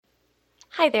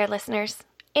Hi there, listeners.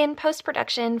 In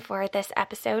post-production for this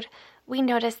episode, we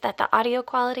noticed that the audio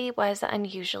quality was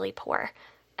unusually poor,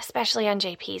 especially on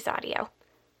JP's audio.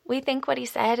 We think what he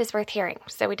said is worth hearing,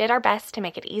 so we did our best to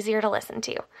make it easier to listen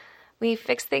to. We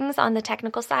fixed things on the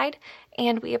technical side,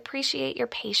 and we appreciate your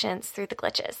patience through the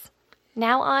glitches.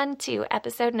 Now on to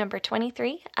episode number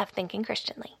 23 of Thinking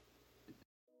Christianly.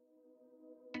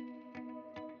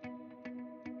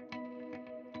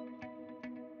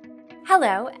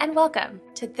 Hello, and welcome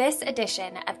to this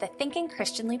edition of the Thinking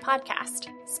Christianly podcast,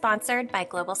 sponsored by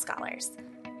Global Scholars.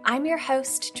 I'm your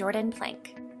host, Jordan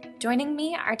Plank. Joining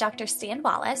me are Dr. Stan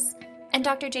Wallace and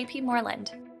Dr. JP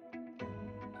Moreland.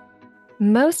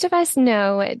 Most of us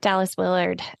know Dallas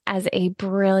Willard as a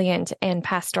brilliant and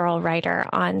pastoral writer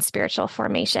on spiritual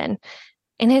formation.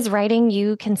 In his writing,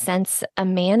 you can sense a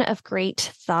man of great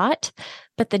thought,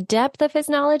 but the depth of his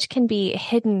knowledge can be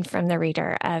hidden from the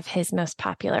reader of his most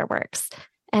popular works.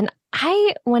 And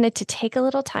I wanted to take a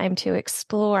little time to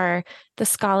explore the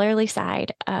scholarly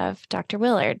side of Dr.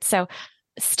 Willard. So,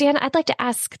 Stan, I'd like to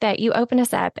ask that you open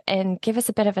us up and give us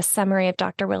a bit of a summary of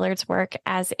Dr. Willard's work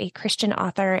as a Christian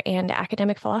author and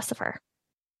academic philosopher.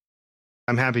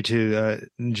 I'm happy to,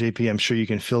 JP. I'm sure you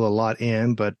can fill a lot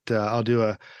in, but I'll do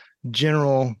a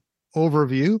general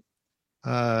overview.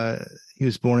 He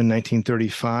was born in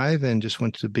 1935 and just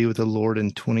went to be with the Lord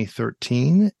in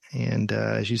 2013. And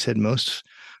as you said, most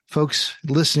folks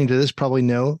listening to this probably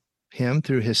know him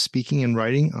through his speaking and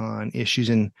writing on issues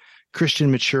in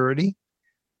Christian maturity.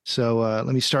 So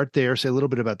let me start there, say a little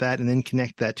bit about that, and then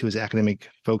connect that to his academic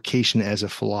vocation as a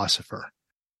philosopher.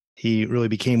 He really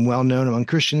became well known among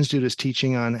Christians due to his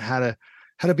teaching on how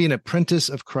to be an apprentice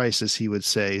of Christ, as he would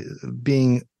say,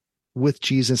 being with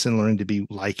Jesus and learning to be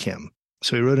like him.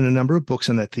 So he wrote in a number of books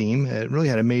on that theme. It really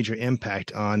had a major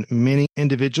impact on many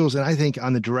individuals, and I think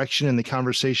on the direction and the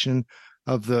conversation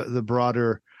of the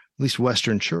broader, at least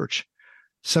Western church.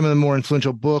 Some of the more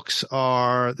influential books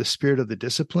are The Spirit of the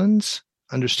Disciplines,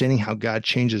 Understanding How God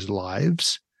Changes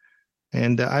Lives.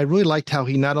 And I really liked how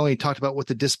he not only talked about what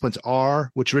the disciplines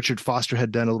are, which Richard Foster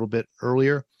had done a little bit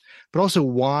earlier, but also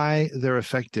why they're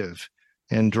effective,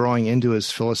 and drawing into his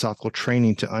philosophical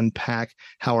training to unpack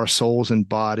how our souls and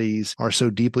bodies are so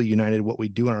deeply united, what we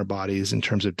do in our bodies in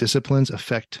terms of disciplines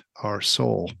affect our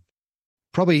soul.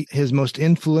 Probably his most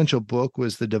influential book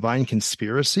was The Divine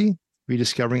Conspiracy,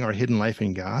 Rediscovering Our Hidden Life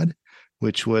in God,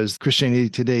 which was Christianity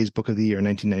Today's Book of the Year,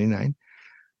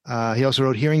 1999. He also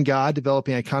wrote Hearing God,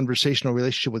 Developing a Conversational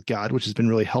Relationship with God, which has been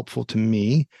really helpful to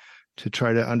me to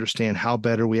try to understand how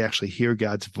better we actually hear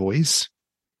God's voice.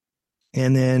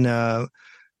 And then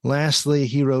lastly,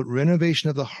 he wrote Renovation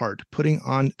of the Heart, Putting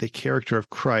on the Character of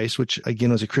Christ, which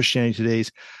again was a Christianity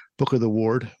Today's Book of the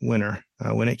Award winner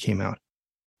when it came out.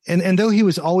 And though he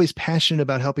was always passionate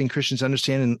about helping Christians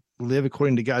understand and live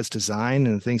according to God's design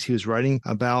and the things he was writing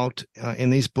about in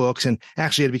these books, and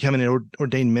actually had become an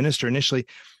ordained minister initially,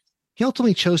 he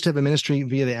ultimately chose to have a ministry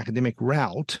via the academic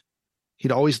route.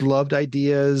 He'd always loved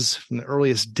ideas from the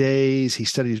earliest days. He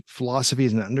studied philosophy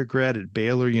as an undergrad at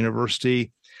Baylor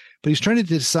University. But he's trying to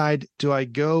decide, do I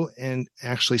go and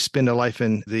actually spend a life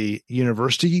in the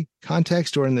university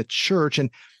context or in the church?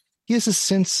 And he has a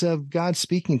sense of God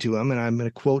speaking to him. And I'm going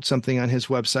to quote something on his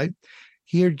website.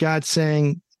 He heard God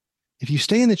saying, if you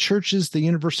stay in the churches, the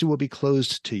university will be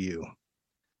closed to you.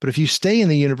 But if you stay in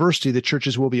the university, the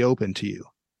churches will be open to you.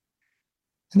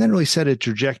 And that really set a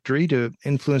trajectory to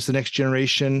influence the next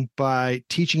generation by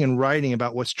teaching and writing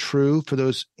about what's true for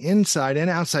those inside and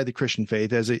outside the Christian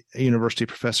faith as a university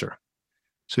professor.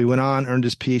 So he went on, earned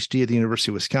his PhD at the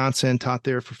University of Wisconsin, taught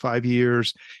there for 5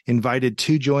 years, invited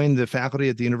to join the faculty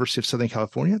at the University of Southern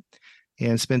California,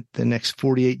 and spent the next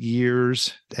 48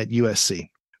 years at USC.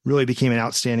 Really became an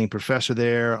outstanding professor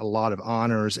there, a lot of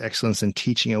honors, Excellence in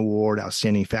Teaching Award,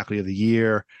 Outstanding Faculty of the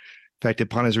Year. In fact,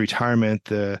 upon his retirement,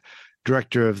 the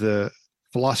director of the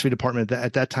philosophy department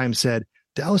at that time said,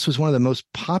 Dallas was one of the most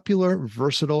popular,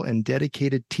 versatile, and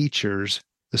dedicated teachers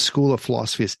the School of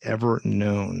Philosophy has ever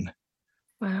known.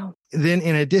 Wow. Then,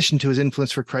 in addition to his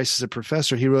influence for Christ as a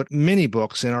professor, he wrote many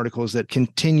books and articles that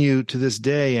continue to this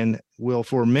day and will,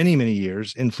 for many, many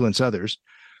years, influence others.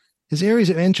 His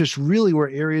areas of interest really were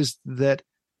areas that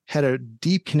had a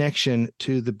deep connection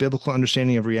to the biblical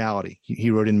understanding of reality.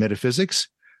 He wrote in metaphysics,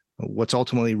 what's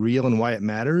ultimately real and why it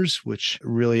matters, which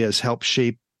really has helped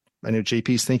shape, I know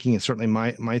JP's thinking and certainly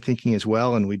my thinking as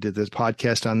well. And we did this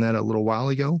podcast on that a little while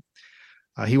ago.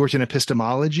 He worked in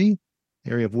epistemology,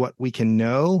 area of what we can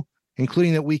know,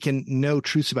 including that we can know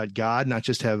truths about God, not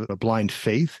just have a blind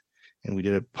faith. And we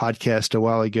did a podcast a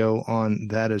while ago on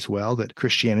that as well, that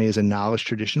Christianity is a knowledge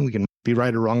tradition. We can be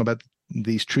right or wrong about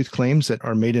these truth claims that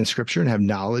are made in Scripture and have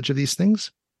knowledge of these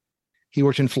things. He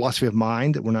worked in philosophy of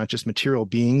mind, that we're not just material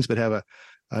beings, but have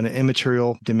an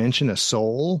immaterial dimension, a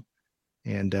soul.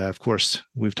 And of course,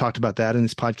 we've talked about that in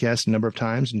this podcast a number of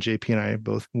times. And JP and I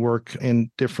both work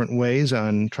in different ways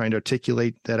on trying to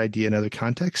articulate that idea in other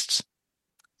contexts.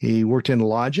 He worked in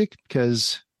logic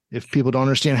because if people don't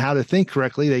understand how to think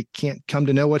correctly, they can't come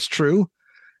to know what's true.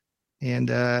 And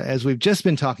as we've just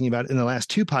been talking about in the last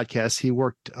two podcasts, he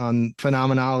worked on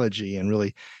phenomenology and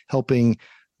really helping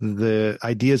the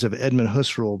ideas of Edmund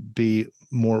Husserl be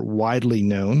more widely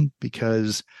known,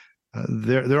 because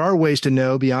there are ways to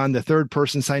know beyond the third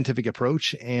person scientific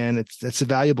approach, and it's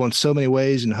valuable in so many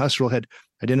ways. And Husserl had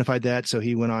identified that, so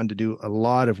he went on to do a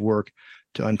lot of work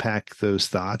to unpack those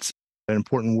thoughts. An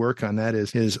important work on that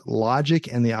is his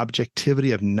Logic and the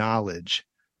Objectivity of Knowledge,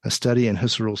 a study in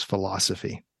Husserl's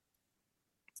philosophy.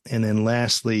 And then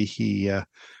lastly, he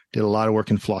did a lot of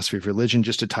work in philosophy of religion,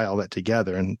 just to tie all that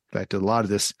together. And in fact, a lot of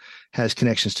this has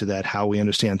connections to that, how we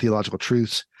understand theological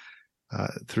truths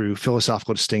through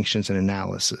philosophical distinctions and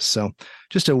analysis. So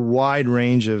just a wide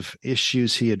range of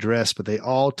issues he addressed, but they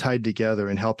all tied together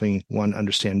in helping one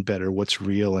understand better what's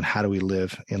real and how do we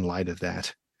live in light of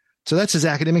that. So that's his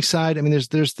academic side. I mean, there's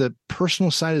the personal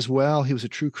side as well. He was a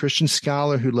true Christian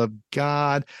scholar who loved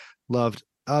God, loved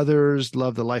others,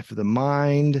 loved the life of the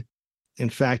mind. In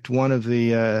fact, one of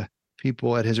the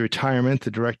people at his retirement,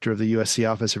 the director of the USC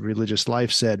Office of Religious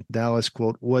Life, said Dallas,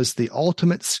 quote, was the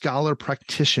ultimate scholar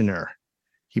practitioner.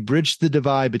 He bridged the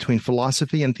divide between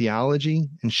philosophy and theology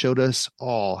and showed us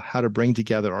all how to bring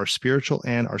together our spiritual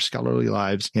and our scholarly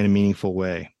lives in a meaningful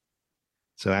way.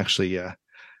 So actually,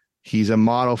 he's a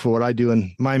model for what I do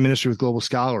in my ministry with global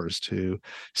scholars, to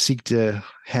seek to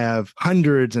have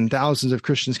hundreds and thousands of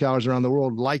Christian scholars around the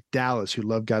world like Dallas, who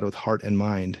love God with heart and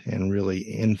mind and really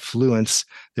influence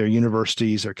their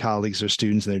universities, their colleagues, their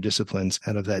students, and their disciplines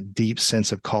out of that deep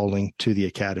sense of calling to the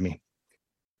academy.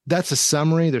 That's a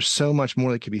summary. There's so much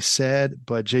more that could be said,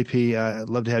 but JP, I'd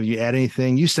love to have you add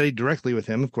anything. You studied directly with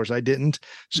him. Of course, I didn't.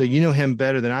 So you know him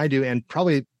better than I do, and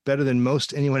probably better than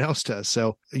most anyone else does.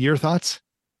 So your thoughts?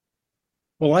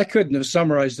 Well, I couldn't have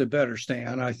summarized it better,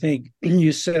 Stan. I think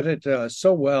you said it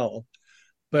so well,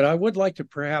 but I would like to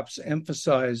perhaps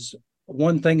emphasize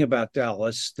one thing about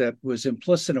Dallas that was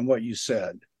implicit in what you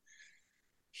said.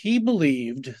 He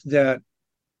believed that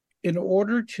in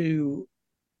order to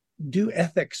do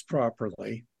ethics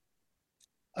properly,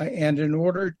 and in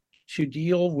order to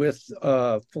deal with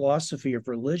philosophy of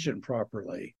religion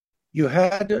properly, you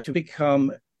had to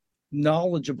become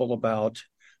knowledgeable about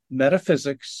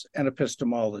metaphysics and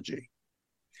epistemology.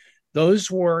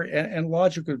 Those were, and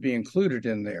logic would be included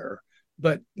in there,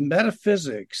 but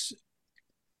metaphysics,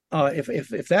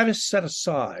 if that is set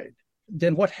aside,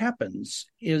 then what happens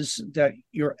is that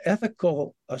your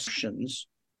ethical assumptions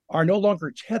are no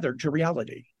longer tethered to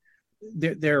reality.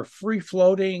 They're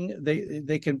free-floating.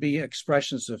 They can be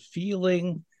expressions of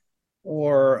feeling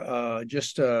or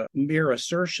just mere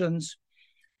assertions.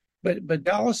 But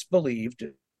Dallas believed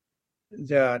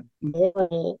that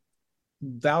moral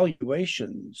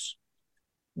valuations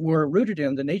were rooted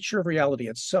in the nature of reality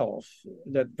itself,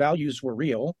 that values were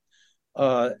real,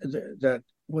 that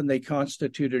when they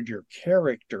constituted your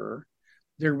character,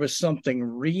 there was something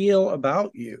real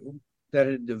about you that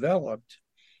had developed,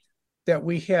 that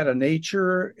we had a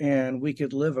nature and we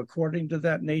could live according to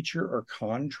that nature or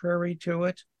contrary to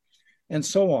it, and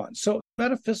so on. So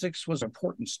metaphysics was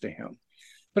importance to him.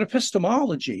 But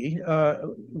epistemology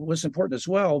was important as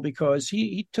well, because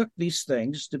he took these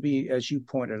things to be, as you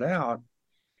pointed out,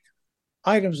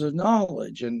 items of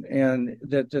knowledge, and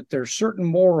that there are certain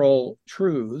moral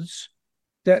truths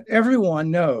that everyone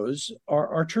knows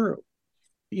are true.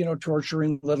 You know,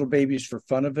 torturing little babies for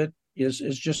fun of it is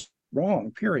just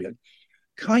wrong, period.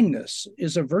 Kindness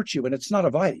is a virtue, and it's not a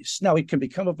vice. Now, it can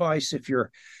become a vice if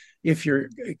you're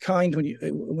kind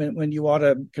when you ought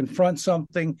to confront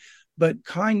something, but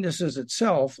kindness is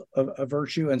itself a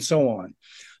virtue, and so on.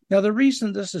 Now, the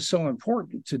reason this is so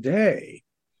important today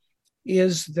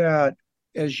is that,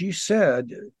 as you said,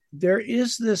 there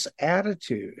is this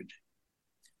attitude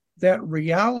that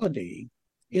reality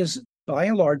is, by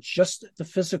and large, just the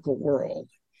physical world.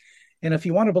 And if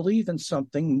you want to believe in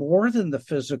something more than the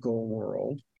physical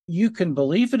world, you can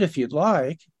believe it if you'd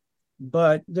like,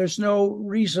 but there's no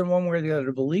reason one way or the other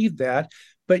to believe that.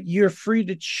 But you're free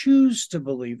to choose to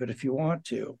believe it if you want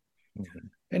to. Mm-hmm.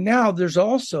 And now there's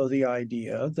also the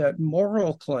idea that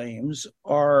moral claims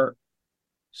are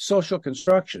social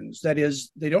constructions. That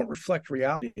is, they don't reflect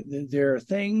reality. They're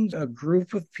things a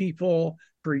group of people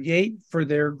create for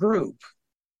their group.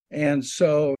 And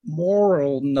so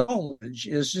moral knowledge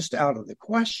is just out of the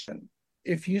question.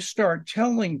 If you start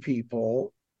telling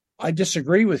people, I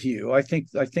disagree with you, I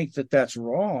think that that's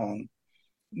wrong,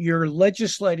 you're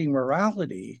legislating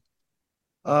morality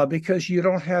because you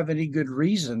don't have any good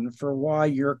reason for why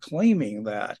you're claiming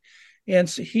that. And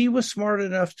so he was smart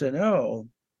enough to know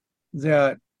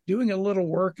that doing a little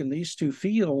work in these two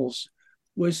fields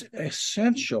was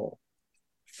essential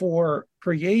for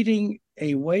creating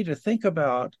a way to think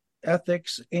about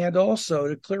ethics and also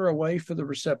to clear a way for the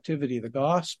receptivity of the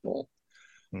gospel,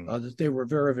 that they were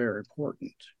very, very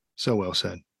important. So well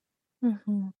said.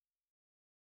 Mm-hmm.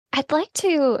 I'd like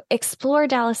to explore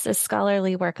Dallas's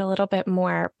scholarly work a little bit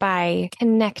more by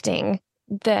connecting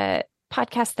the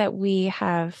podcast that we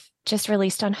have just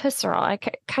released on Husserl. I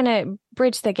kind of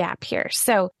bridge the gap here.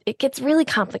 So it gets really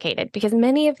complicated because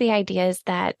many of the ideas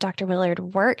that Dr. Willard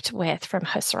worked with from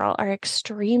Husserl are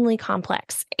extremely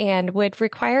complex and would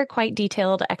require quite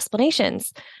detailed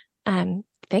explanations.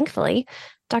 Thankfully,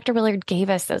 Dr. Willard gave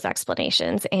us those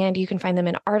explanations, and you can find them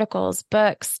in articles,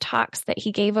 books, talks that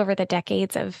he gave over the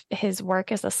decades of his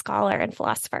work as a scholar and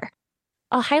philosopher.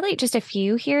 I'll highlight just a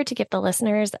few here to give the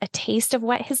listeners a taste of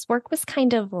what his work was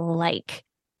kind of like.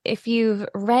 If you've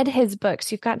read his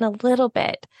books, you've gotten a little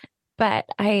bit, but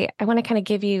I want to kind of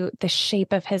give you the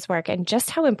shape of his work and just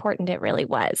how important it really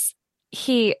was.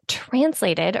 He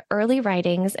translated early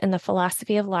writings in the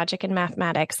philosophy of logic and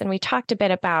mathematics, and we talked a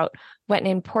bit about what an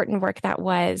important work that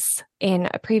was in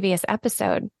a previous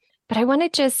episode. But I want to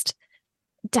just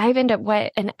dive into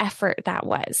what an effort that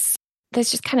was.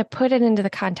 Let's just kind of put it into the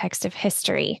context of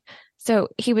history. So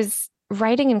he was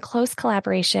writing in close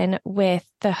collaboration with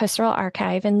the Husserl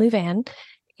archive in Louvain.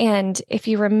 And if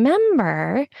you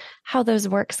remember how those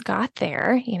works got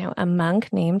there, a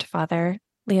monk named Father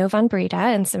Leo von Breda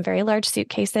and some very large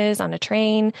suitcases on a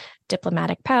train,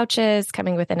 diplomatic pouches,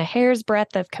 coming within a hair's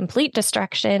breadth of complete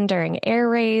destruction during air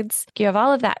raids. You have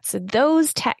all of that. So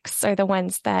those texts are the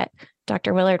ones that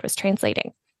Dr. Willard was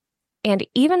translating. And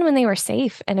even when they were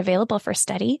safe and available for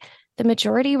study, the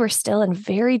majority were still in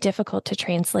very difficult to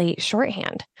translate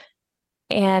shorthand.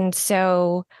 And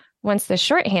so once the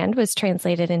shorthand was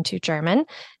translated into German,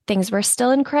 things were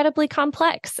still incredibly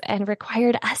complex and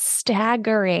required a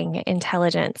staggering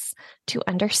intelligence to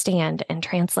understand and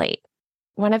translate.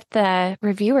 One of the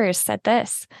reviewers said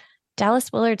this: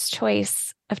 Dallas Willard's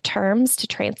choice of terms to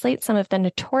translate some of the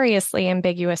notoriously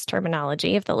ambiguous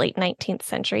terminology of the late 19th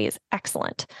century is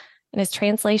excellent, and his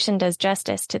translation does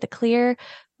justice to the clear,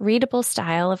 readable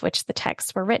style of which the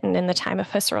texts were written in the time of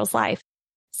Husserl's life.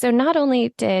 So not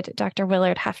only did Dr.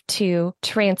 Willard have to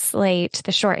translate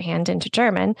the shorthand into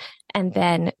German and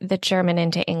then the German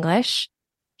into English,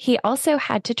 he also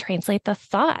had to translate the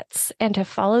thoughts and to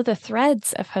follow the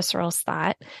threads of Husserl's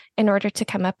thought in order to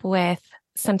come up with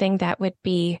something that would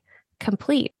be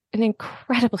complete, an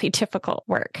incredibly difficult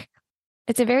work.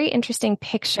 It's a very interesting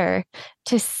picture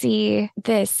to see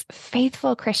this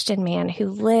faithful Christian man who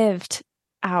lived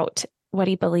out what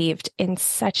he believed in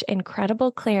such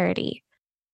incredible clarity.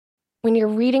 When you're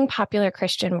reading popular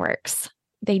Christian works,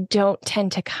 they don't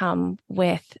tend to come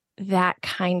with that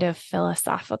kind of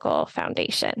philosophical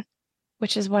foundation,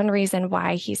 which is one reason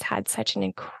why he's had such an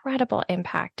incredible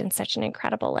impact and such an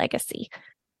incredible legacy.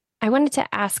 I wanted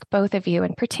to ask both of you,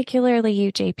 and particularly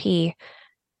you, JP,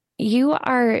 you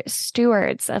are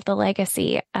stewards of the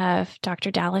legacy of Dr.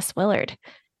 Dallas Willard,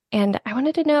 and I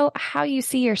wanted to know how you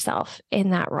see yourself in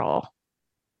that role.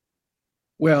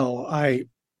 Well, I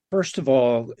first of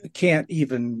all can't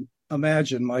even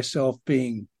imagine myself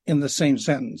being in the same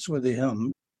sentence with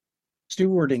him.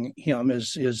 Stewarding him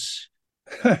is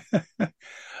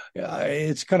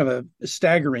it's kind of a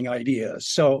staggering idea.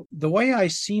 So the way I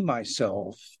see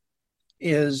myself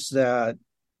is that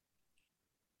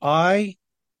I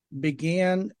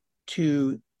began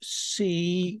to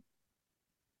see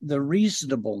the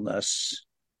reasonableness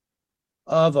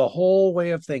of a whole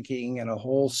way of thinking and a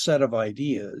whole set of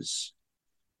ideas.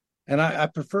 And I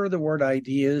prefer the word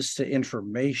ideas to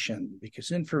information,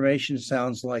 because information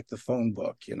sounds like the phone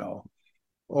book,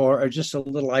 or just a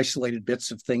little isolated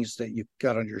bits of things that you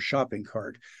got on your shopping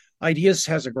cart. Ideas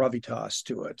has a gravitas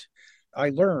to it.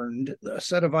 I learned a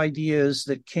set of ideas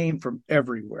that came from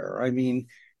everywhere. I mean,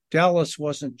 Dallas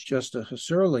wasn't just a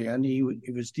Husserlian.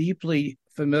 He was deeply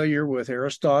familiar with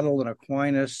Aristotle and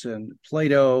Aquinas and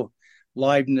Plato,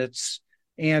 Leibniz,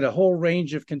 and a whole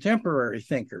range of contemporary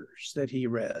thinkers that he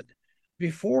read.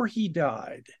 Before he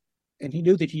died, and he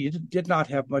knew that he did not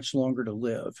have much longer to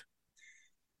live,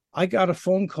 I got a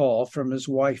phone call from his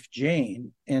wife,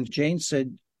 Jane, and Jane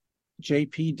said,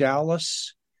 J.P.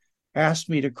 Dallas asked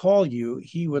me to call you.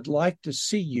 He would like to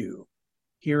see you.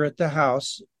 here at the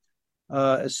house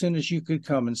as soon as you could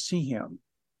come and see him.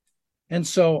 And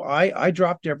so I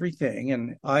dropped everything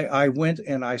and I went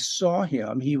and I saw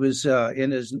him. He was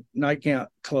in his nightgown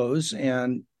clothes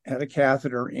and had a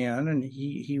catheter in, and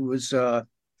he was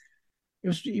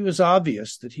it was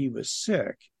obvious that he was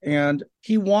sick, and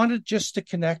he wanted just to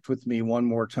connect with me one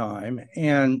more time.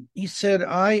 And he said,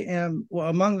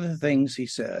 among the things he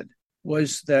said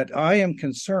was that I am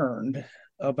concerned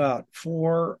about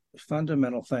four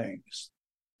fundamental things.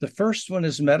 The first one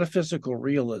is metaphysical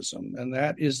realism, and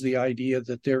that is the idea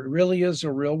that there really is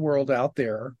a real world out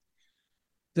there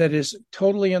that is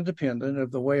totally independent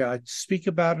of the way I speak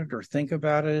about it or think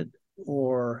about it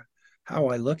or how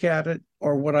I look at it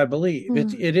or what I believe.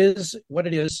 It is what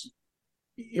it is,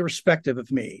 irrespective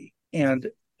of me. And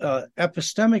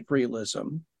epistemic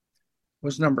realism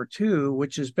was number two,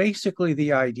 which is basically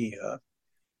the idea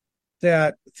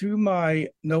that through my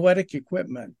noetic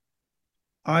equipment,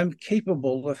 I'm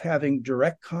capable of having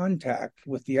direct contact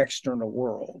with the external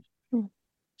world.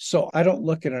 So I don't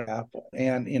look at an apple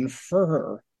and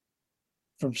infer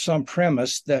from some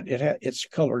premise that it's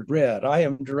colored red. I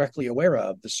am directly aware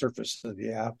of the surface of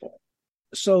the apple.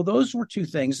 So those were two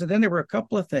things. And then there were a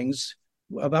couple of things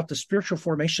about the spiritual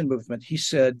formation movement. He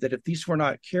said that if these were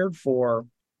not cared for,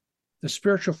 the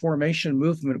spiritual formation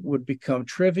movement would become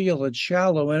trivial and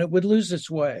shallow, and it would lose its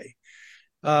way.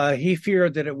 He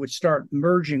feared that it would start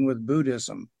merging with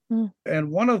Buddhism.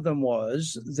 And one of them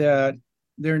was that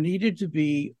there needed to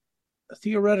be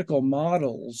theoretical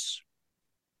models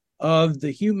of the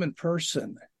human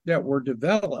person that were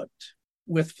developed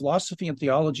with philosophy and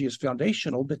theology as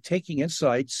foundational, but taking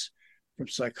insights from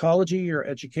psychology or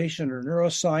education or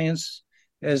neuroscience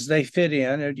as they fit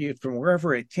in from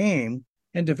wherever it came,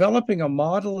 and developing a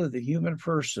model of the human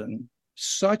person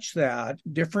such that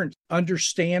different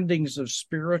understandings of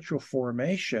spiritual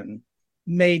formation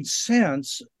made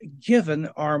sense given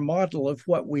our model of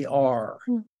what we are.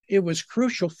 It was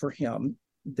crucial for him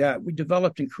that we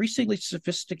developed increasingly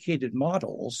sophisticated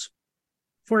models.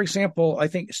 For example, I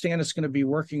think Stan is going to be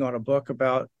working on a book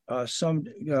about some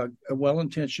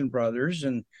well-intentioned brothers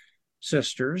and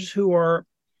sisters who are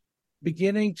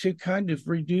beginning to kind of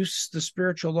reduce the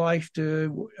spiritual life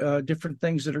to different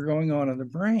things that are going on in the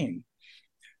brain.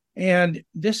 And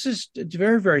this is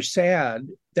very, very sad.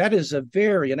 That is a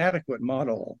very inadequate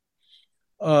model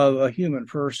of a human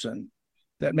person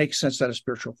that makes sense out of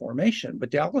spiritual formation.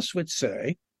 But Dallas would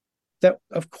say that,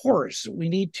 of course, we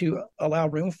need to allow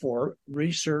room for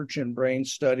research and brain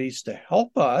studies to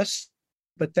help us,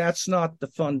 but that's not the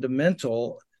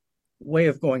fundamental way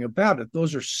of going about it.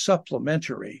 Those are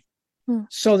supplementary.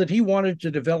 So that he wanted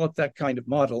to develop that kind of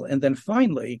model. And then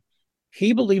finally,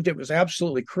 he believed it was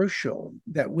absolutely crucial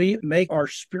that we make our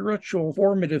spiritual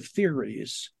formative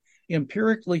theories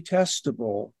empirically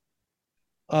testable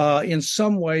in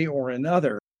some way or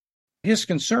another. His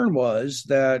concern was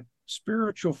that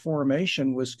spiritual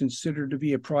formation was considered to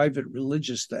be a private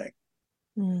religious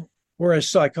thing, whereas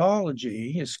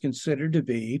psychology is considered to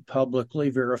be publicly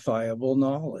verifiable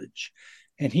knowledge.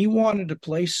 And he wanted to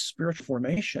place spiritual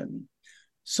formation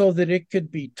so that it could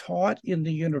be taught in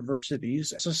the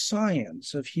universities as a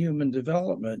science of human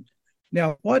development.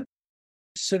 Now, what I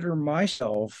consider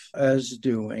myself as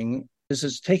doing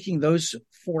is taking those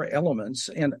four elements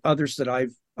and others that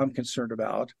I'm concerned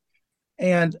about,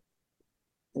 and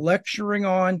lecturing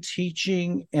on,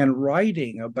 teaching, and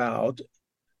writing about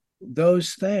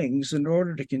those things in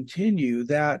order to continue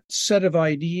that set of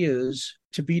ideas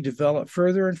to be developed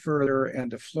further and further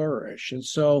and to flourish. And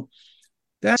so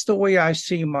that's the way I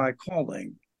see my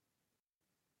calling.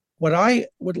 What I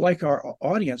would like our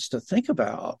audience to think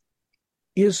about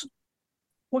is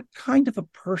what kind of a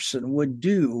person would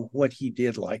do what he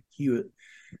did, like you,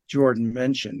 Jordan,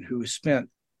 mentioned, who spent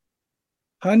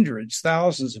hundreds,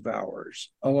 thousands of hours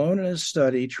alone in his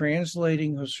study,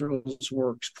 translating Husserl's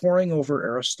works, poring over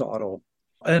Aristotle.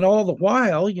 And all the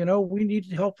while, we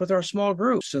need help with our small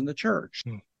groups in the church.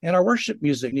 And our worship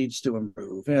music needs to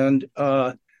improve. And,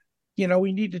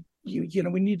 we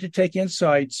need to take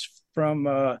insights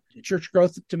from church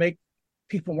growth to make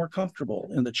people more comfortable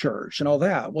in the church and all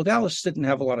that. Well, Dallas didn't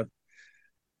have a lot of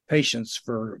patience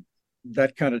for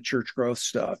that kind of church growth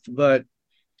stuff. But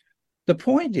the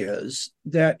point is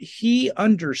that he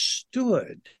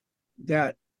understood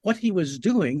that what he was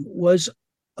doing was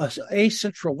a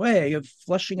central way of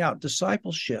fleshing out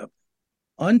discipleship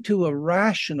unto a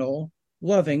rational,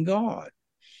 loving God.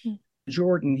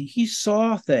 Jordan, he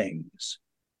saw things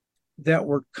that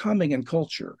were coming in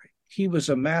culture. He was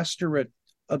a master at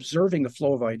observing the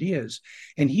flow of ideas,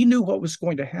 and he knew what was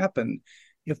going to happen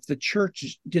if the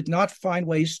church did not find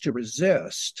ways to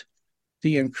resist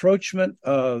the encroachment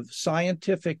of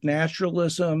scientific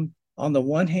naturalism on the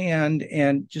one hand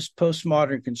and just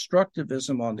postmodern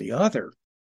constructivism on the other.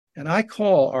 And I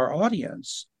call our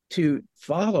audience to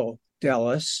follow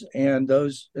Dallas and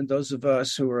those of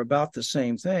us who are about the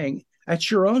same thing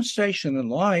at your own station in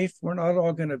life. We're not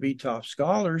all going to be top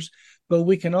scholars, but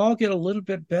we can all get a little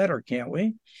bit better, can't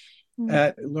we?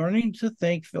 At learning to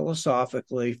think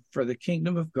philosophically for the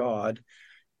kingdom of God,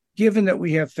 given that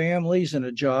we have families and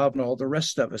a job and all the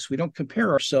rest of us. We don't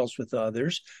compare ourselves with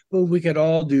others, but we could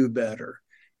all do better.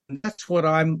 And that's what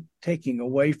I'm taking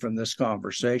away from this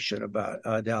conversation about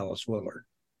Dallas Willard.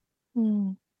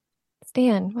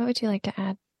 Stan, what would you like to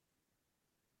add?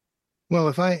 Well,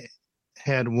 if I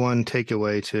had one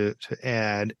takeaway to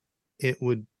add, it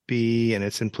would be, and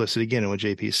it's implicit again in what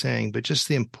JP is saying, but just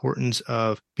the importance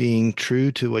of being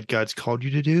true to what God's called you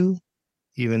to do,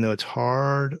 even though it's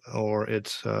hard or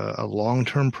it's a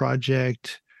long-term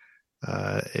project.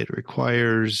 It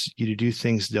requires you to do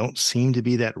things that don't seem to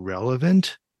be that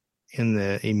relevant in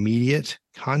the immediate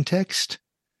context.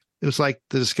 It was like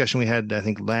the discussion we had, I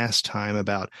think, last time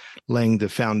about laying the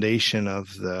foundation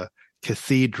of the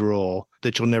cathedral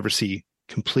that you'll never see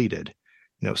completed.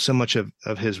 So much of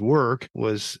his work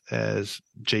was, as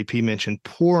JP mentioned,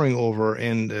 poring over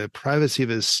in the privacy of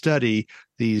his study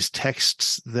these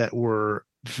texts that were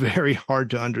very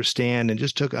hard to understand and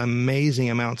just took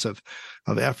amazing amounts of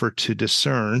effort to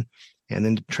discern and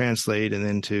then to translate and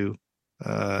then to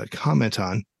comment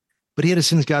on. But he had a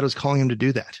sense God was calling him to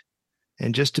do that.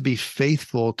 And just to be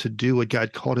faithful to do what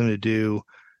God called him to do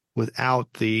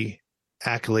without the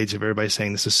accolades of everybody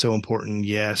saying, this is so important.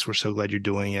 Yes, we're so glad you're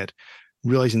doing it.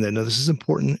 Realizing that, no, this is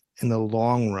important in the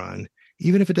long run,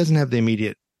 even if it doesn't have the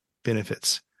immediate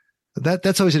benefits.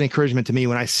 That's always an encouragement to me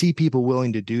when I see people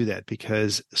willing to do that,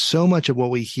 because so much of what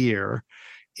we hear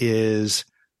is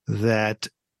that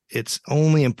it's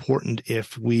only important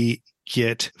if we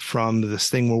get from this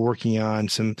thing we're working on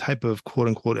some type of quote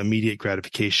unquote immediate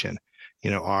gratification.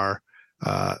 Our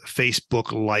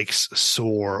Facebook likes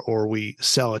soar, or we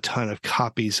sell a ton of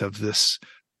copies of this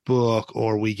book,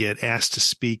 or we get asked to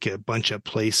speak at a bunch of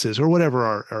places, or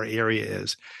whatever our area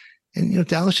is. And,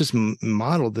 Dallas just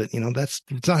modeled that,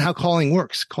 it's not how calling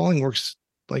works. Calling works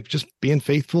like just being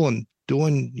faithful and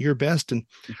doing your best and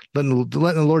letting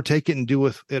the Lord take it and do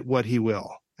with it what he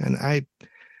will. And I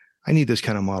need those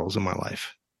kind of models in my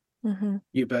life. Mm-hmm.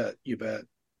 You bet.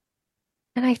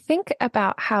 And I think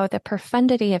about how the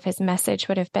profundity of his message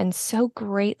would have been so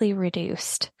greatly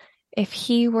reduced if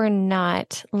he were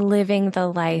not living the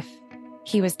life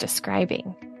he was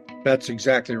describing. That's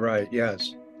exactly right.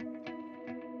 Yes.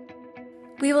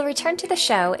 We will return to the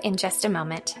show in just a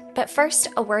moment, but first,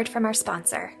 a word from our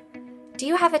sponsor. Do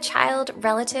you have a child,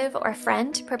 relative, or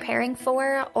friend preparing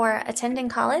for or attending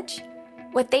college?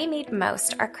 What they need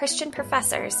most are Christian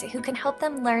professors who can help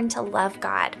them learn to love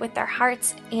God with their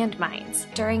hearts and minds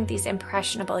during these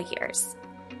impressionable years.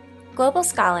 Global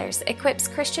Scholars equips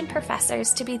Christian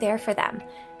professors to be there for them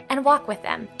and walk with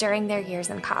them during their years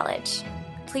in college.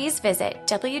 Please visit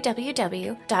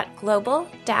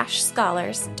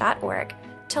www.global-scholars.org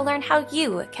to learn how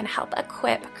you can help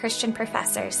equip Christian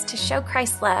professors to show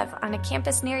Christ's love on a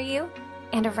campus near you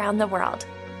and around the world.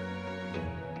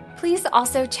 Please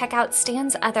also check out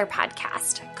Stan's other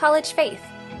podcast, College Faith.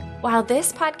 While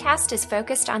this podcast is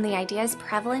focused on the ideas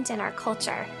prevalent in our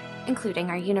culture, including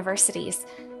our universities,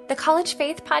 the College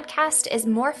Faith podcast is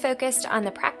more focused on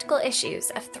the practical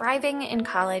issues of thriving in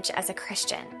college as a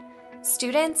Christian.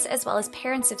 Students, as well as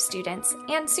parents of students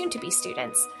and soon-to-be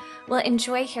students, will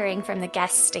enjoy hearing from the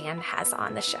guests Stan has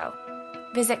on the show.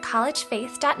 Visit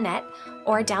collegefaith.net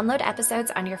or download episodes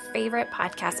on your favorite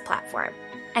podcast platform.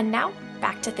 And now,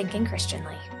 back to Thinking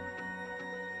Christianly.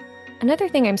 Another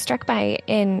thing I'm struck by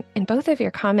in both of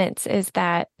your comments is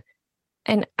that,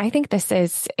 and I think this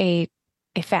is a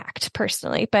fact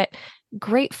personally, but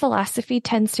great philosophy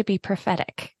tends to be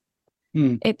prophetic.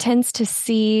 It tends to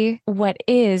see what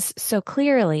is so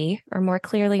clearly, or more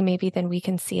clearly maybe than we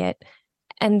can see it.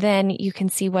 And then you can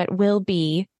see what will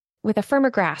be with a firmer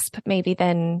grasp, maybe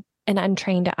than an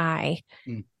untrained eye.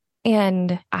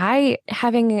 And I,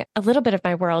 having a little bit of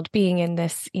my world being in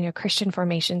this, Christian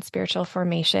formation, spiritual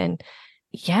formation,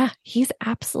 yeah, he's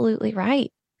absolutely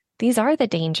right. These are the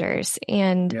dangers.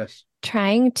 And yes,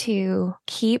 trying to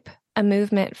keep a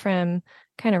movement from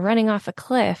kind of running off a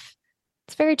cliff,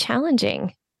 it's very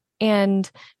challenging. And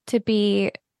to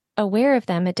be aware of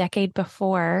them a decade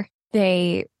before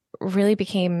they really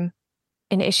became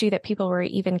an issue that people were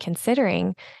even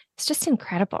considering, it's just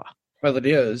incredible. Well, it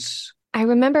is. I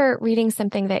remember reading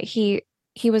something that he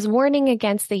he was warning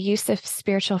against the use of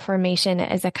spiritual formation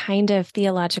as a kind of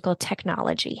theological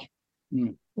technology.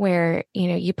 Where,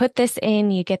 you put this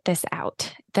in, you get this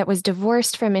out, that was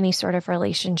divorced from any sort of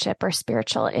relationship or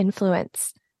spiritual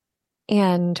influence.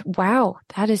 And wow,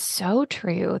 that is so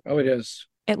true. Oh, it is.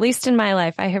 At least in my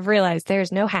life, I have realized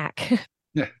there's no hack.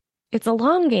 Yeah. It's a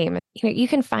long game. You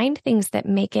can find things that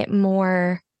make it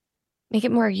more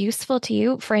useful to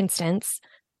you. For instance,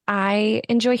 I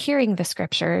enjoy hearing the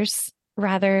scriptures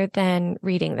rather than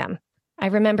reading them. I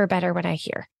remember better when I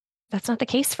hear. That's not the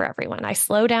case for everyone. I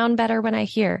slow down better when I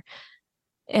hear.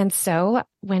 And so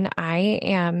when I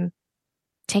am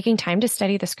taking time to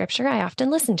study the scripture, I often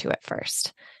listen to it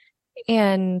first.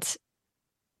 And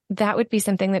that would be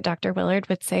something that Dr. Willard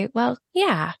would say, well,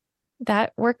 yeah,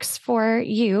 that works for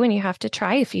you. And you have to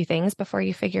try a few things before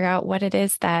you figure out what it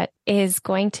is that is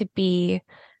going to be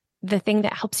the thing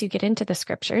that helps you get into the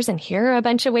scriptures. And here are a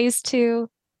bunch of ways to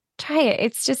try it.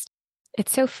 It's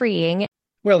so freeing.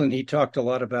 Well, and he talked a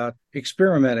lot about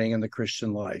experimenting in the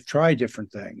Christian life, try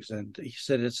different things. And he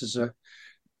said it's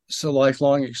a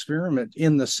lifelong experiment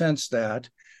in the sense that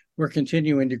we're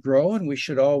continuing to grow, and we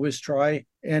should always try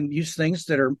and use things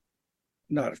that are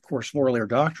not, of course, morally or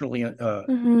doctrinally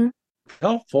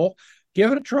helpful.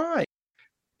 Give it a try.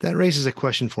 That raises a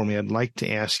question for me I'd like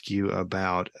to ask you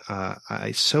about.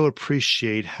 I so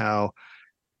appreciate how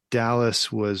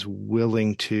Dallas was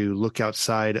willing to look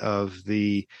outside of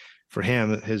for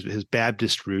him, his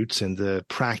Baptist roots and the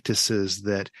practices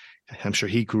that I'm sure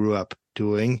he grew up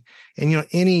doing. And,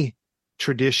 any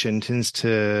tradition tends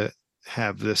to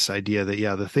have this idea that,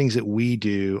 the things that we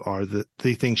do are the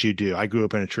things you do. I grew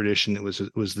up in a tradition that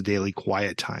was the daily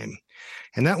quiet time.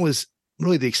 And that was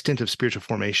really the extent of spiritual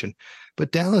formation.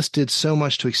 But Dallas did so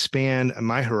much to expand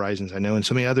my horizons, I know, and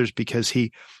so many others, because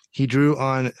he drew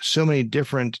on so many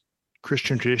different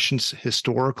Christian traditions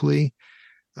historically,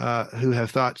 who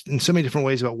have thought in so many different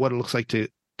ways about what it looks like to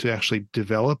actually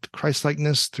develop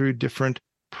Christ-likeness through different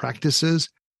practices,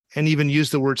 and even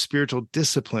use the word spiritual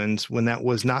disciplines when that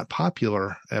was not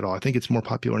popular at all. I think it's more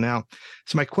popular now.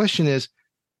 So my question is,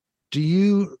 do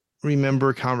you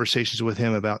remember conversations with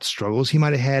him about struggles he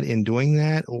might have had in doing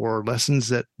that, or lessons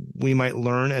that we might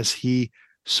learn as he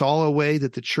saw a way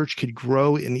that the church could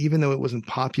grow? And even though it wasn't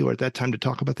popular at that time to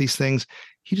talk about these things,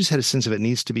 he just had a sense of it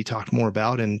needs to be talked more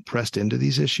about and pressed into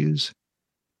these issues.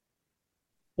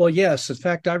 Well, yes. In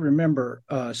fact, I remember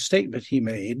a statement he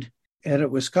made, and it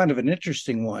was kind of an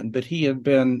interesting one, but he had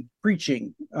been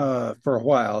preaching for a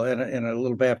while in a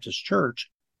little Baptist church.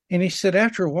 And he said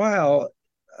after a while,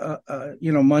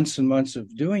 months and months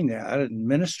of doing that and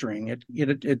ministering,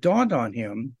 it dawned on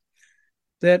him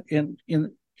that in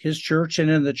his church and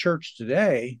in the church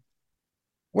today,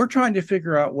 we're trying to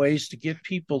figure out ways to get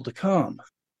people to come.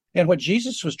 And what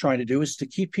Jesus was trying to do is to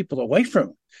keep people away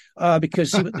from him,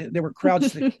 because there were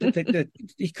crowds that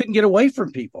he couldn't get away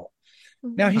from people.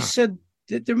 Now, he said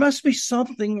that there must be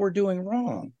something we're doing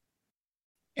wrong.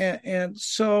 And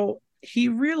so he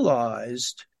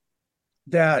realized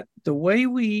that the way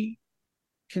we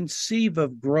conceive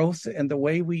of growth and the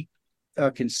way we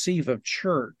conceive of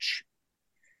church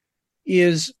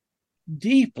is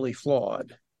deeply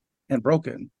flawed and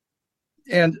broken.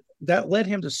 And that led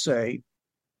him to say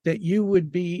that you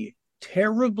would be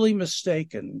terribly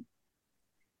mistaken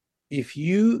if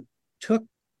you took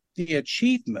the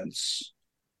achievements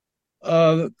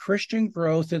of Christian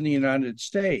growth in the United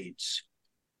States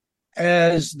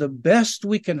as the best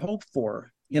we can hope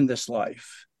for in this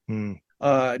life.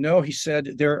 No, he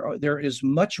said, there is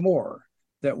much more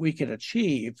that we can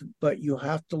achieve, but you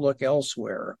have to look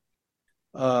elsewhere.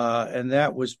 And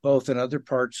that was both in other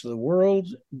parts of the world,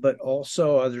 but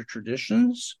also other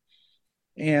traditions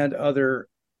and other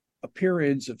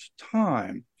periods of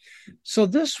time. So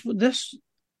this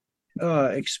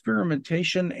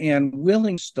experimentation and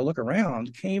willingness to look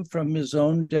around came from his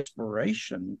own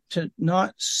desperation to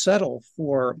not settle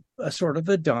for a sort of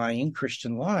a dying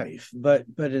Christian life, but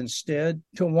instead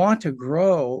to want to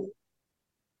grow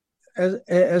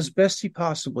as best he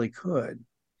possibly could.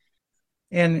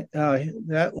 And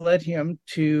that led him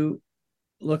to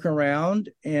look around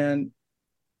and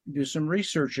do some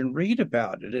research and read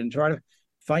about it and try to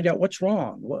find out what's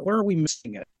wrong. Where are we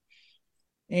missing it?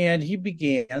 And he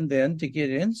began then to get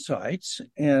insights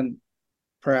and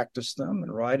practice them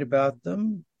and write about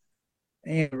them.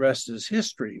 And the rest is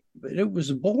history. But it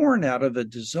was born out of a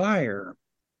desire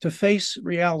to face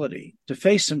reality, to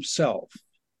face himself,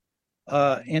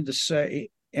 and to say,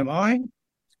 am I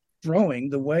growing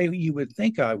the way you would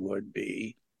think I would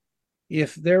be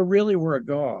if there really were a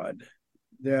God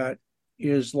that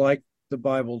is like the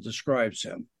Bible describes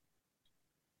him?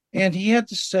 And he had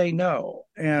to say no.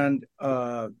 And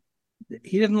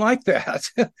he didn't like that.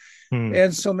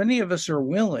 And so many of us are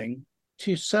willing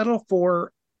to settle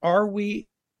for, are we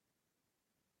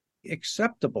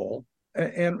acceptable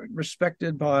and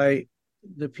respected by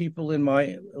the people in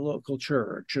my local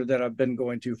church or that I've been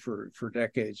going to for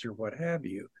decades or what have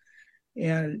you.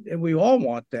 And we all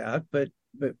want that, but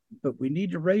we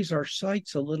need to raise our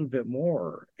sights a little bit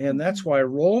more. And that's why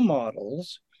role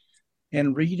models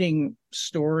and reading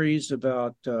stories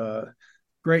about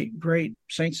great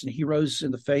saints and heroes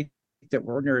in the faith that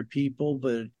were ordinary people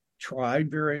but tried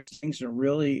various things and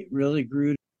really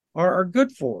grew are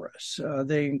good for us.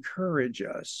 They encourage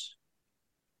us.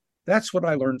 That's what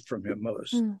I learned from him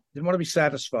most. Didn't want to be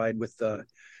satisfied with the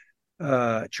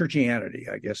churchianity,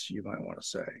 I guess you might want to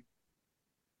say.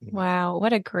 Wow,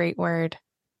 what a great word,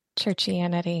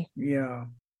 churchianity. Yeah.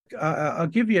 I'll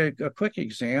give you a quick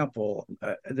example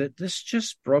that this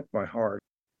just broke my heart.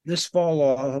 This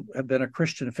fall, I'll have been a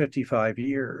Christian 55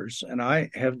 years, and I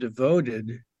have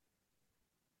devoted,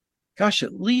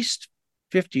 at least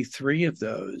 53 of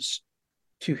those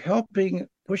to helping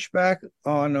push back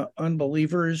on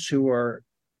unbelievers who are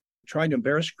trying to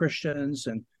embarrass Christians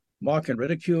and mock and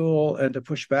ridicule, and to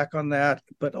push back on that,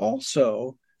 but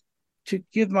also to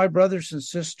give my brothers and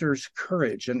sisters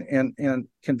courage and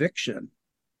conviction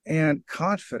and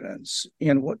confidence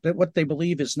in what they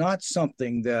believe is not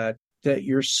something that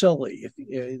you're silly.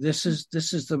 This is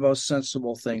the most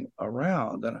sensible thing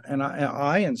around. And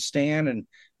I and Stan and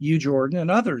you, Jordan, and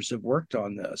others have worked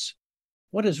on this.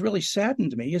 What has really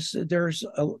saddened me is there's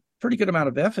a pretty good amount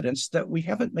of evidence that we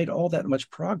haven't made all that much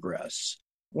progress.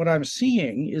 What I'm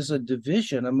seeing is a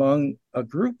division among a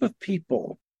group of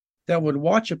people that would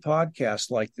watch a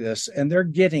podcast like this, and they're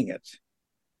getting it.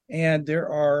 And there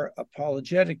are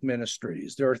apologetic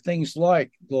ministries. There are things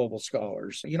like Global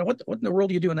Scholars. What in the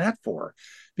world are you doing that for?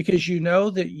 Because you know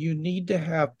that you need to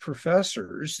have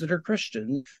professors that are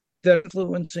Christian that are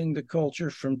influencing the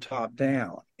culture from top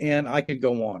down. And I could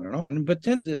go on and on. But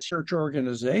then the church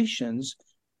organizations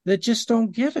that just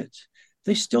don't get it.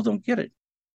 They still don't get it.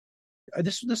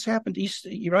 This happened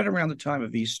right around the time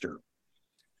of Easter.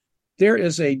 There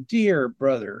is a dear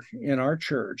brother in our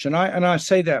church, and I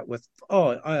say that with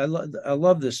I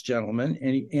love this gentleman,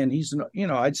 and he's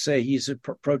I'd say he's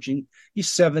approaching, he's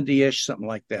 70-ish, something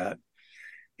like that,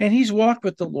 and he's walked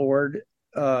with the Lord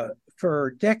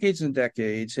for decades and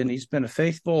decades, and he's been a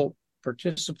faithful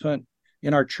participant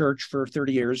in our church for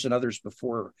 30 years and others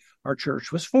before our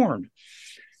church was formed,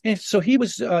 and so he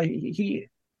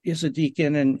is a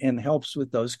deacon and helps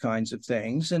with those kinds of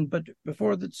things. But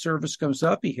before the service comes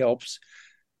up, he helps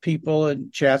people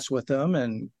and chats with them.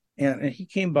 And he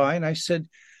came by, and I said,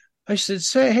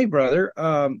 say, hey, brother,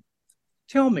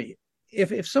 tell me,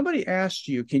 if somebody asked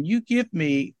you, can you give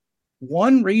me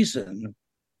one reason,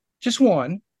 just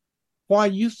one, why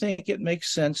you think it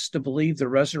makes sense to believe the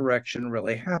resurrection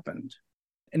really happened?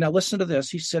 And now listen to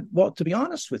this. He said, well, to be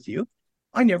honest with you,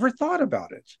 I never thought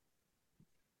about it.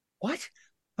 What?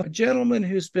 A gentleman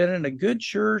who's been in a good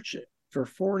church for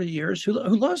 40 years, who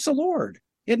loves the Lord.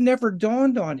 It never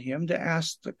dawned on him to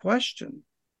ask the question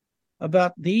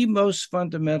about the most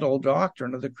fundamental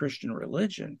doctrine of the Christian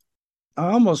religion.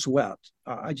 I almost wept.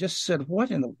 I just said,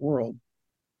 what in the world?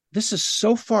 This is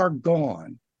so far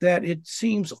gone that it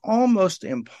seems almost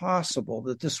impossible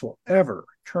that this will ever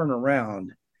turn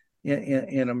around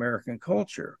in American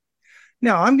culture.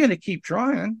 Now, I'm going to keep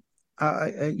trying,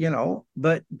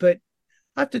 but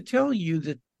I have to tell you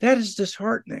that is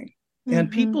disheartening. Mm-hmm.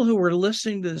 And people who are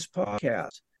listening to this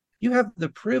podcast, you have the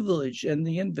privilege and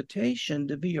the invitation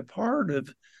to be a part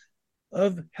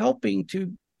of helping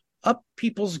to up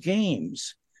people's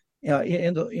games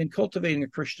in cultivating a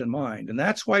Christian mind. And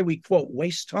that's why we, quote,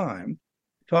 waste time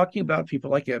talking about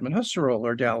people like Edmund Husserl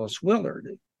or Dallas Willard,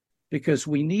 because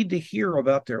we need to hear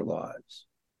about their lives.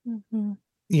 Mm-hmm.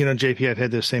 JP, I've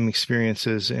had those same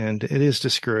experiences, and it is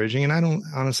discouraging, and I don't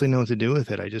honestly know what to do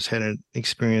with it. I just had an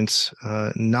experience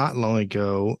not long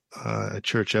ago, a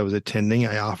church I was attending.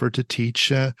 I offered to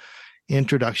teach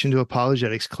introduction to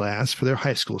apologetics class for their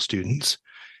high school students,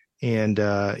 and,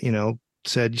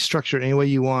 said, you structure it any way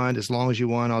you want, as long as you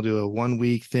want. I'll do a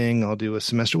 1-week thing. I'll do a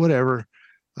semester, whatever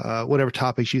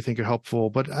topics you think are helpful.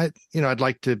 But I'd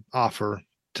like to offer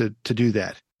to do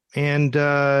that. And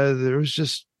there was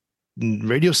just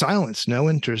radio silence, no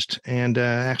interest. And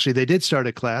actually, they did start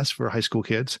a class for high school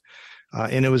kids,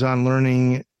 and it was on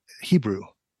learning Hebrew.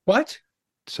 What?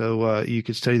 So you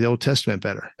could study the Old Testament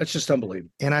better. That's just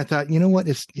unbelievable. And I thought, you know what?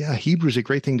 Hebrew is a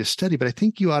great thing to study, but I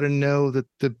think you ought to know that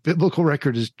the biblical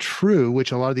record is true,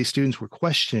 which a lot of these students were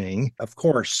questioning. Of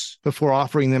course. Before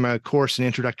offering them a course in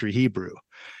introductory Hebrew.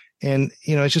 And,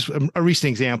 it's just a recent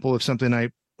example of something I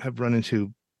have run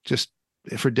into just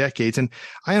for decades. And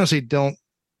I honestly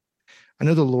I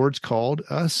know the Lord's called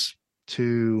us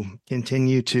to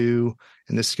continue to,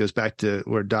 and this goes back to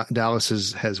where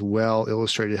Dallas has well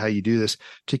illustrated how you do this,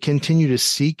 to continue to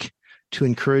seek to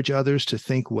encourage others to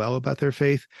think well about their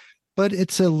faith. But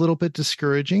it's a little bit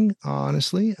discouraging,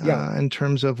 honestly, in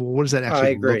terms of, well, what does that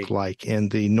actually look like in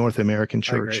the North American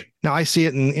church? Now, I see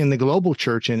it in the global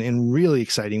church in really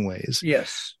exciting ways.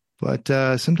 Yes. But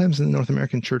sometimes in the North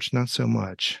American church, not so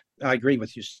much. I agree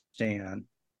with you, Stan.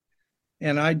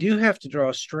 And I do have to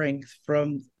draw strength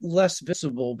from less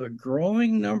visible but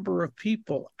growing number of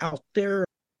people out there.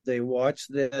 They watch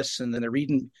this and then they're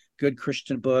reading good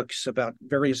Christian books about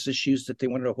various issues that they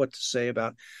want to know what to say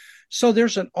about. So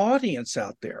there's an audience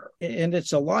out there, and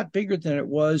it's a lot bigger than it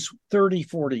was 30,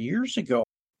 40 years ago.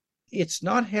 It's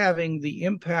not having the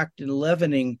impact in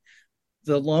leavening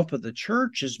the lump of the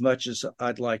church as much as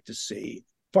I'd like to see.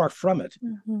 Far from it.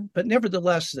 Mm-hmm. But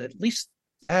nevertheless, at least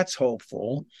that's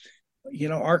hopeful.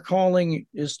 Our calling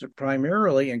is to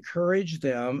primarily encourage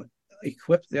them,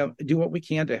 equip them, do what we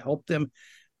can to help them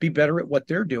be better at what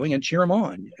they're doing and cheer them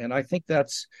on. And I think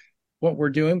that's what we're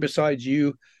doing, besides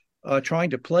you trying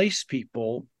to place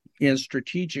people in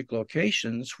strategic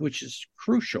locations, which is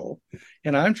crucial.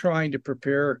 And I'm trying to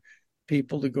prepare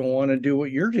people to go on and do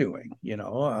what you're doing,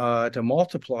 to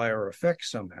multiply our effect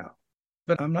somehow.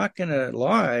 But I'm not going to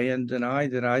lie and deny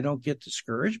that I don't get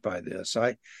discouraged by this.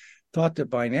 I thought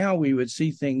that by now we would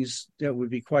see things that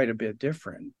would be quite a bit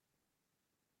different.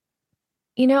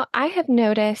 I have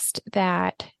noticed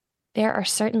that there are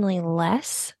certainly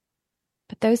less,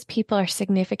 but those people are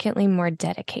significantly more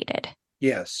dedicated.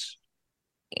 Yes.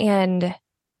 And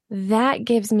that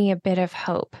gives me a bit of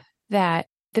hope that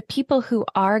the people who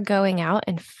are going out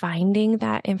and finding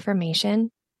that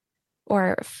information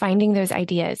or finding those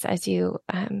ideas, as you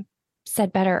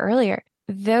said better earlier,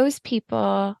 those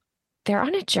people, they're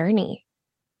on a journey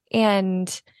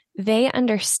and they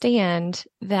understand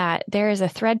that there is a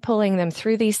thread pulling them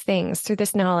through these things, through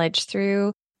this knowledge,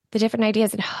 through the different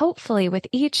ideas. And hopefully with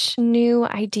each new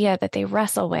idea that they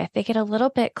wrestle with, they get a little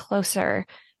bit closer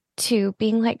to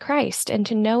being like Christ and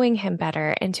to knowing him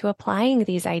better and to applying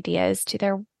these ideas to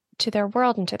their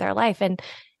world and to their life. And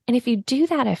if you do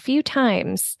that a few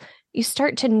times, you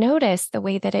start to notice the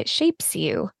way that it shapes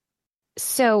you.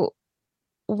 So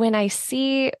when I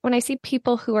see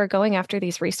people who are going after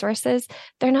these resources,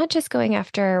 they're not just going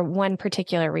after one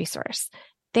particular resource.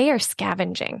 They are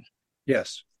scavenging.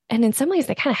 Yes. And in some ways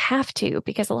they kind of have to,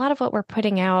 because a lot of what we're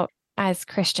putting out as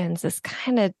Christians is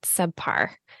kind of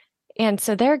subpar. And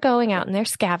so they're going out and they're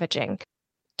scavenging.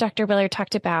 Dr. Willard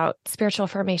talked about spiritual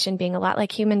formation being a lot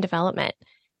like human development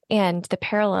and the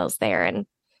parallels there. And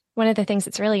one of the things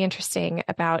that's really interesting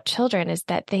about children is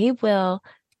that they will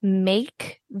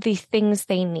make the things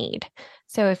they need.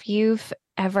 So if you've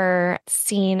ever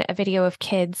seen a video of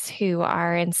kids who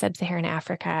are in sub-Saharan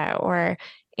Africa or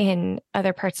in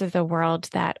other parts of the world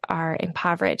that are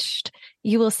impoverished,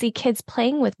 you will see kids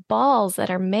playing with balls that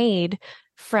are made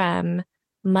from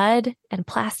mud and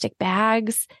plastic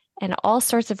bags and all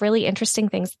sorts of really interesting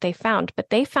things that they found. But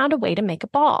they found a way to make a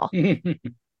ball.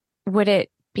 Would it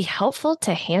be helpful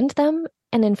to hand them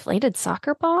an inflated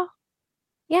soccer ball?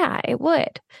 Yeah, it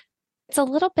would. It's a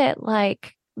little bit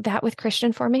like that with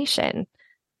Christian formation.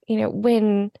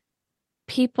 When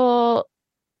people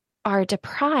are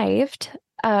deprived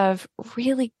of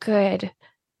really good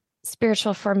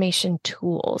spiritual formation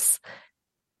tools,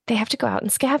 they have to go out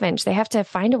and scavenge. They have to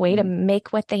find a way to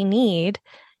make what they need.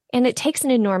 And it takes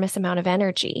an enormous amount of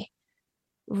energy,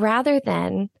 rather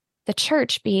than the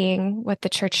church being what the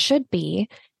church should be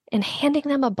and handing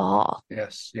them a ball.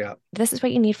 Yes. Yeah. This is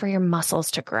what you need for your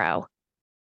muscles to grow.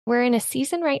 We're in a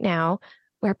season right now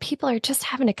where people are just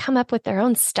having to come up with their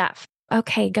own stuff.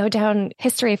 Okay, go down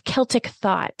history of Celtic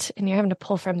thought, and you're having to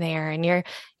pull from there, and you're,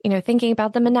 thinking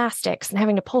about the monastics and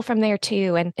having to pull from there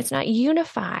too. And it's not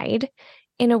unified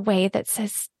in a way that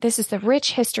says, this is the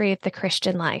rich history of the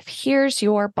Christian life. Here's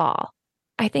your ball.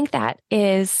 I think that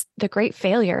is the great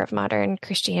failure of modern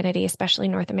Christianity, especially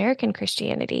North American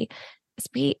Christianity, is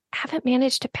we haven't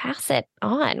managed to pass it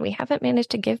on. We haven't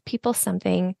managed to give people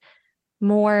something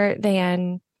more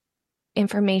than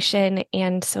information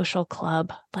and social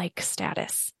club like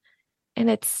status. And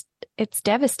it's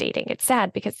devastating. It's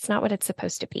sad because it's not what it's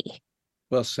supposed to be.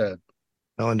 Well said.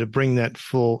 Well, and to bring that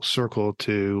full circle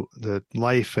to the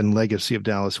life and legacy of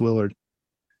Dallas Willard,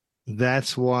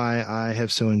 That's why I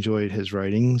have so enjoyed his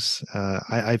writings.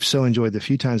 I've so enjoyed the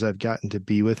few times I've gotten to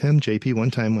be with him. JP, one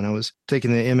time when I was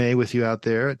taking the MA with you out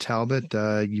there at Talbot,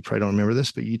 you probably don't remember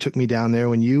this, but you took me down there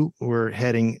when you were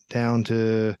heading down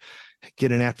to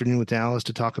get an afternoon with Dallas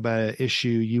to talk about an issue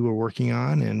you were working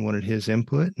on and wanted his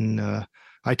input. And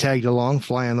I tagged along,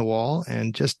 fly on the wall,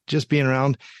 and just being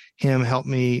around him helped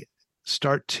me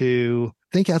start to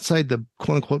think outside the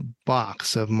quote unquote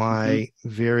box of my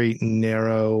very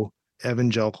narrow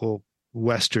evangelical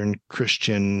Western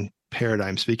Christian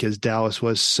paradigms, because Dallas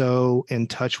was so in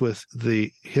touch with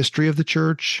the history of the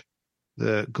church,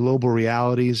 the global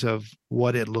realities of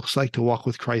what it looks like to walk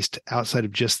with Christ outside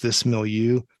of just this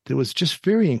milieu. That was just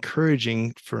very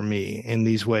encouraging for me in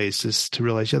these ways, just to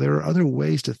realize, there are other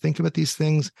ways to think about these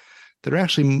things that are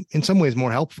actually in some ways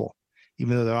more helpful,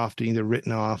 even though they're often either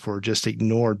written off or just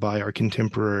ignored by our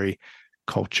contemporary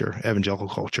culture, evangelical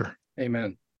culture.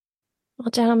 Amen.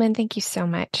 Well, gentlemen, thank you so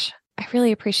much. I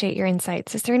really appreciate your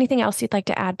insights. Is there anything else you'd like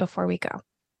to add before we go?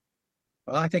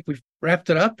 Well, I think we've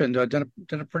wrapped it up and done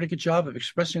a pretty good job of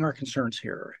expressing our concerns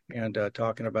here and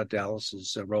talking about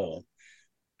Dallas's role.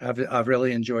 I've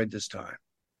really enjoyed this time.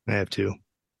 I have too.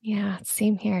 Yeah,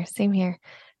 same here. Same here.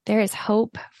 There is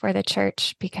hope for the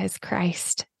church because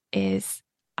Christ is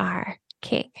our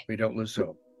King. We don't lose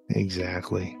hope.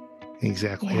 Exactly.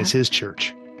 Yeah. It's his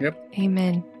church. Yep.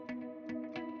 Amen.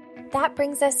 That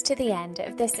brings us to the end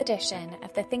of this edition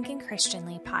of the Thinking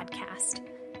Christianly podcast.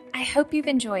 I hope you've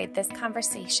enjoyed this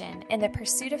conversation in the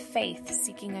pursuit of faith,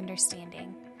 seeking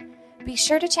understanding. Be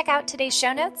sure to check out today's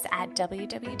show notes at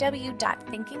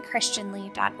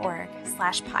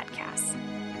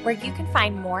www.thinkingchristianly.org/podcast, where you can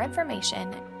find more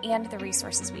information and the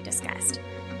resources we discussed.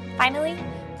 Finally,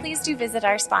 please do visit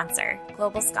our sponsor,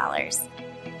 Global Scholars.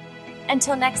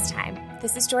 Until next time,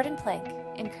 this is Jordan Plank,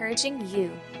 encouraging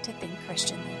you to think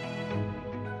Christianly.